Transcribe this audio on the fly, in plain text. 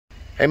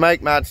Hey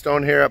Mike, Matt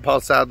Stone here at Paul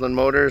Sadlin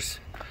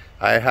Motors.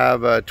 I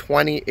have a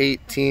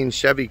 2018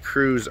 Chevy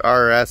CRUZE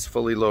RS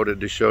fully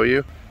loaded to show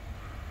you.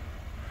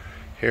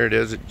 Here it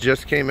is. It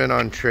just came in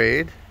on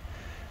trade.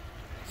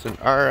 It's an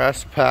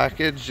RS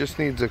package, just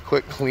needs a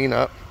quick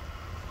cleanup.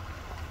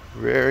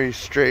 Very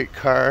straight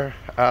car,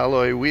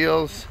 alloy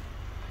wheels,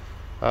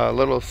 a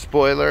little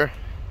spoiler.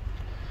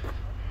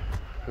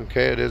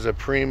 Okay, it is a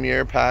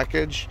premier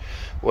package.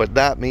 What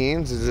that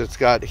means is it's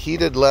got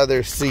heated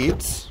leather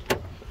seats,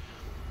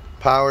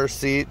 power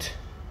seat,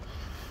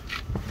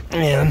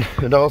 and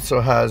it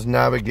also has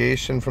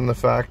navigation from the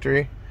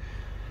factory.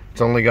 It's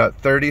only got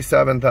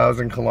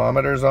 37,000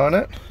 kilometers on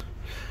it.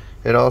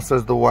 It also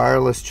has the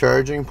wireless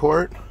charging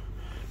port,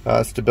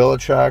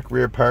 StabiliTrak,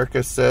 rear park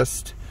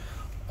assist,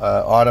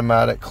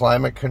 automatic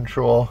climate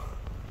control,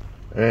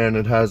 and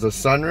it has a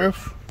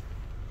sunroof.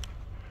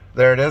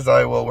 There it is.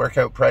 I will work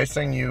out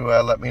pricing. You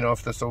let me know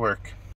if this will work.